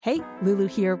Hey, Lulu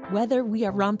here. Whether we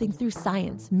are romping through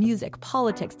science, music,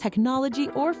 politics, technology,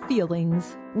 or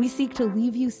feelings, we seek to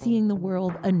leave you seeing the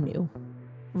world anew.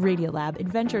 Radiolab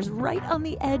adventures right on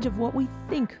the edge of what we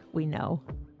think we know,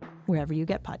 wherever you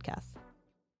get podcasts.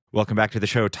 Welcome back to the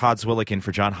show. Todd Zwillich in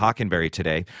for John Hockenberry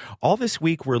today. All this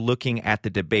week, we're looking at the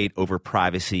debate over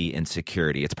privacy and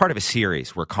security. It's part of a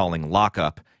series we're calling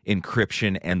Lockup,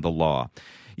 Encryption, and the Law.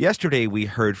 Yesterday, we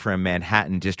heard from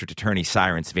Manhattan District Attorney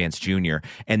Cyrus Vance Jr.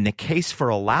 and the case for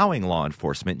allowing law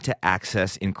enforcement to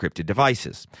access encrypted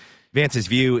devices. Vance's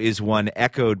view is one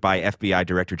echoed by FBI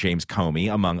Director James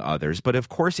Comey, among others, but of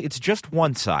course it's just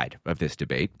one side of this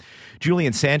debate.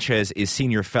 Julian Sanchez is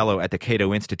senior fellow at the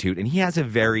Cato Institute, and he has a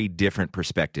very different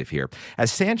perspective here.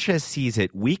 As Sanchez sees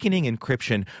it, weakening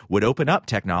encryption would open up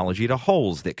technology to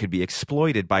holes that could be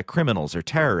exploited by criminals or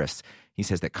terrorists. He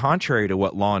says that contrary to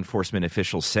what law enforcement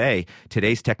officials say,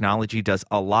 today's technology does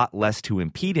a lot less to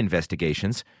impede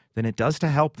investigations than it does to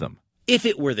help them. If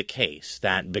it were the case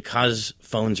that because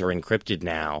phones are encrypted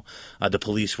now, the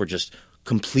police were just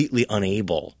completely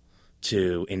unable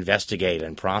to investigate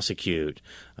and prosecute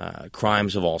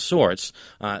crimes of all sorts,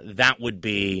 that would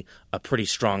be a pretty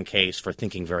strong case for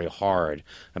thinking very hard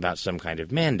about some kind of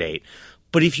mandate.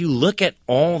 But if you look at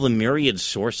all the myriad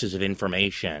sources of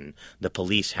information the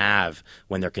police have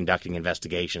when they're conducting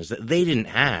investigations that they didn't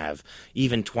have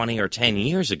even 20 or 10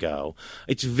 years ago,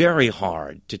 it's very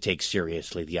hard to take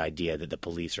seriously the idea that the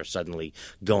police are suddenly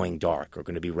going dark or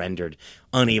going to be rendered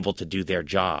unable to do their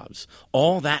jobs.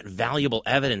 All that valuable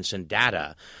evidence and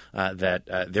data that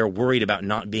they're worried about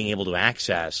not being able to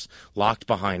access locked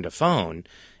behind a phone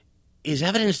is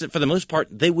evidence that, for the most part,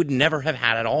 they would never have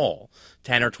had at all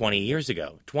 10 or 20 years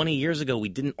ago. 20 years ago, we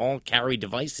didn't all carry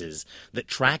devices that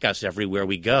track us everywhere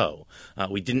we go.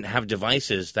 We didn't have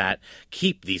devices that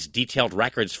keep these detailed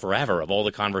records forever of all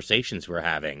the conversations we're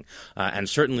having, and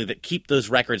certainly that keep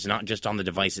those records not just on the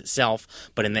device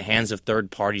itself, but in the hands of third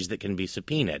parties that can be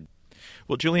subpoenaed.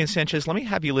 Well, Julian Sanchez, let me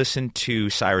have you listen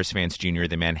to Cyrus Vance Jr.,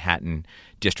 the Manhattan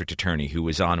District Attorney, who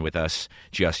was on with us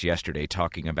just yesterday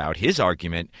talking about his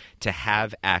argument to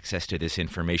have access to this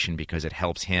information because it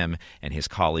helps him and his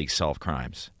colleagues solve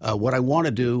crimes. What I want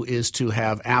to do is to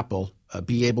have Apple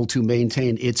be able to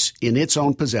maintain in its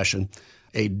own possession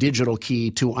a digital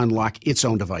key to unlock its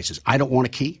own devices. I don't want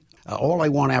a key. All I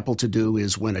want Apple to do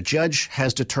is when a judge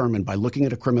has determined by looking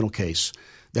at a criminal case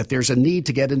that there's a need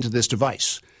to get into this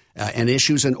device, and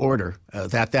issues an order,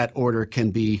 that order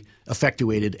can be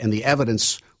effectuated, and the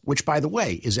evidence, which, by the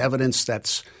way, is evidence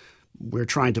that's we're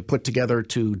trying to put together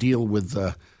to deal with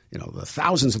the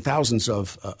thousands and thousands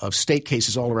of state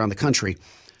cases all around the country.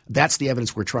 That's the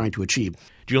evidence we're trying to achieve.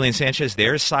 Julian Sanchez,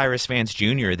 there's Cyrus Vance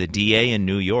Jr., the DA in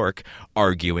New York,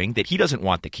 arguing that he doesn't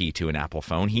want the key to an Apple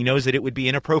phone. He knows that it would be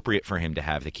inappropriate for him to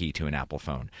have the key to an Apple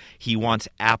phone. He wants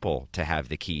Apple to have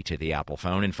the key to the Apple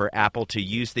phone and for Apple to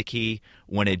use the key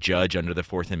when a judge under the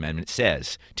Fourth Amendment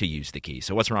says to use the key.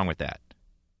 So what's wrong with that?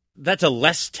 That's a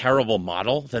less terrible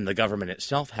model than the government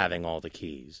itself having all the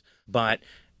keys. But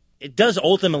it does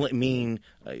ultimately mean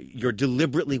you're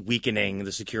deliberately weakening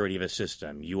the security of a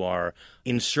system. You are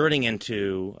inserting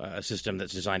into a system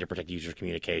that's designed to protect user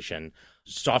communication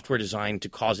software designed to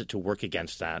cause it to work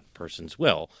against that person's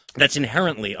will. That's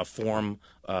inherently a form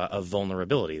of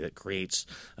vulnerability that creates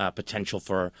potential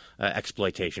for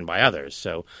exploitation by others.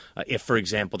 So if, for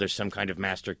example, there's some kind of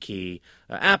master key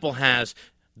Apple has,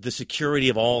 the security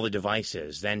of all the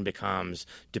devices then becomes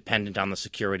dependent on the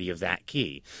security of that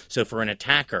key. So for an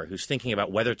attacker who's thinking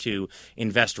about whether to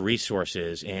invest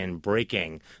resources in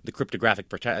breaking the cryptographic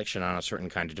protection on a certain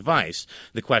kind of device,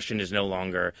 the question is no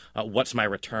longer what's my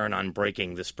return on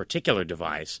breaking this particular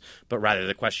device, but rather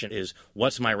the question is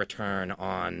what's my return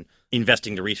on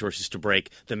investing the resources to break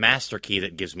the master key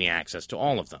that gives me access to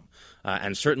all of them.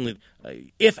 And certainly,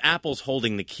 if Apple's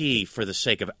holding the key for the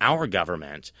sake of our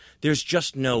government, there's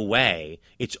just no way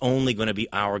it's only going to be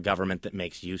our government that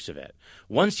makes use of it.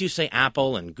 Once you say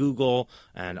Apple and Google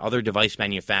and other device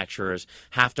manufacturers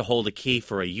have to hold a key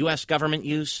for a U.S. government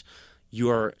use,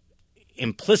 you're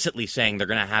implicitly saying they're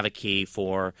going to have a key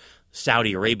for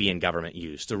Saudi Arabian government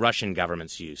use, the Russian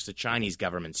government's use, the Chinese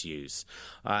government's use.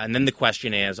 And then the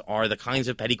question is, are the kinds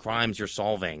of petty crimes you're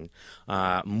solving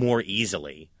more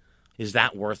easily? Is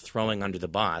that worth throwing under the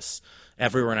bus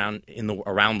everyone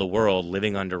around the world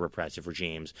living under repressive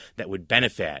regimes that would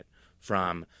benefit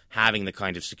from having the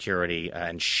kind of security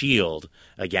and shield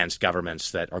against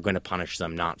governments that are going to punish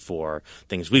them not for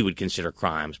things we would consider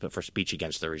crimes, but for speech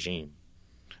against the regime?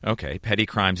 Okay, petty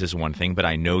crimes is one thing, but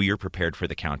I know you're prepared for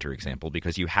the counterexample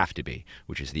because you have to be,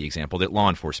 which is the example that law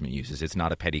enforcement uses. It's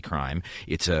not a petty crime.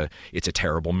 It's a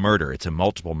terrible murder. It's a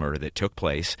multiple murder that took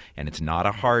place, and it's not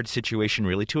a hard situation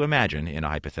really to imagine in a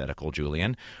hypothetical,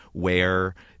 Julian,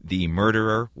 where the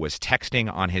murderer was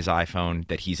texting on his iPhone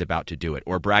that he's about to do it,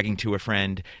 or bragging to a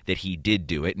friend that he did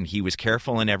do it, and he was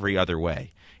careful in every other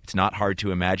way. It's not hard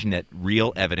to imagine that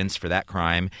real evidence for that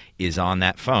crime is on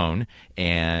that phone,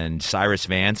 and Cyrus,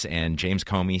 Vance, and James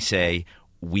Comey say,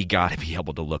 we got to be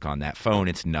able to look on that phone.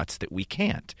 It's nuts that we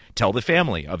can't. Tell the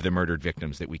family of the murdered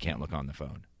victims that we can't look on the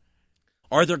phone.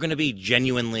 Are there going to be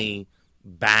genuinely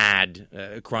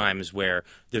bad crimes where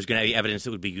there's going to be evidence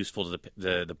that would be useful to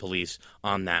the police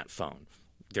on that phone?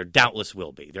 There doubtless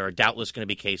will be. There are doubtless going to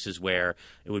be cases where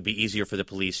it would be easier for the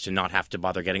police to not have to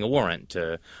bother getting a warrant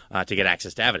to get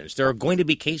access to evidence. There are going to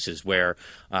be cases where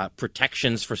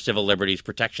protections for civil liberties,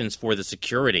 protections for the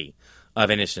security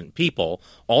of innocent people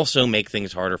also make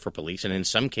things harder for police, and in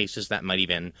some cases that might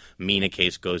even mean a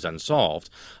case goes unsolved.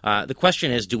 The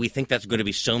question is, do we think that's going to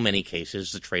be so many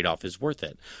cases the trade-off is worth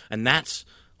it? And that's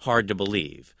hard to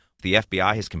believe. The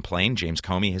FBI has complained, James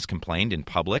Comey has complained in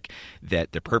public,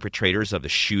 that the perpetrators of the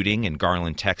shooting in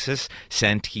Garland, Texas,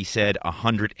 sent, he said,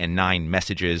 109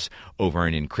 messages over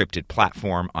an encrypted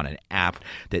platform on an app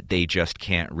that they just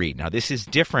can't read. Now, this is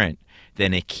different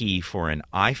than a key for an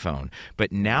iPhone,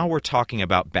 but now we're talking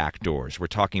about backdoors. We're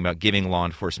talking about giving law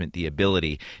enforcement the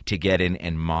ability to get in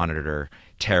and monitor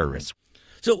terrorists.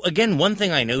 So, again, one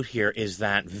thing I note here is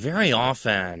that very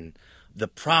often the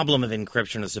problem of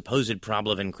encryption, the supposed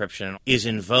problem of encryption, is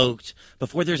invoked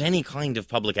before there's any kind of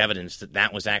public evidence that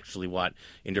that was actually what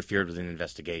interfered with an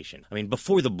investigation. I mean,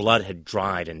 before the blood had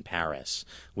dried in Paris,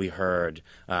 we heard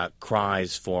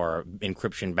cries for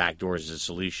encryption backdoors as a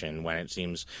solution, when it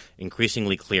seems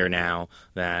increasingly clear now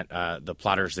that the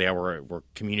plotters there were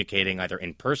communicating either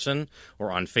in person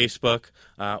or on Facebook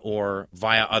or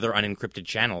via other unencrypted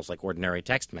channels like ordinary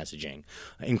text messaging.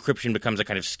 Encryption becomes a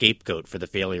kind of scapegoat for the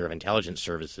failure of intelligence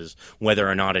services, whether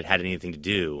or not it had anything to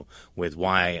do with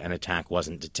why an attack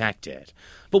wasn't detected.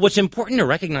 But what's important to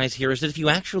recognize here is that if you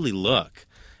actually look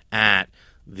at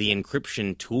the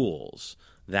encryption tools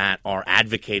that are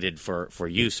advocated for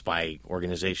use by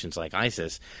organizations like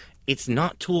ISIS, it's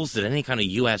not tools that any kind of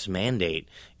U.S. mandate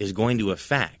is going to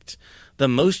affect. The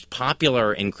most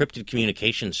popular encrypted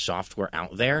communications software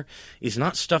out there is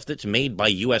not stuff that's made by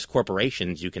U.S.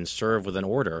 corporations you can serve with an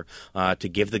order to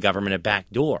give the government a back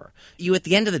door. At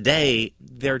the end of the day,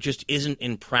 there just isn't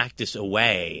in practice a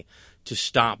way to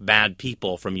stop bad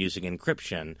people from using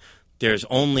encryption. There's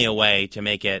only a way to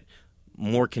make it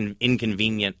more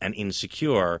inconvenient and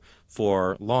insecure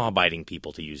for law-abiding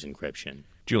people to use encryption.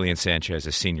 Julian Sanchez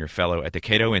is senior fellow at the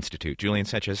Cato Institute. Julian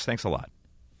Sanchez, thanks a lot.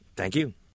 Thank you.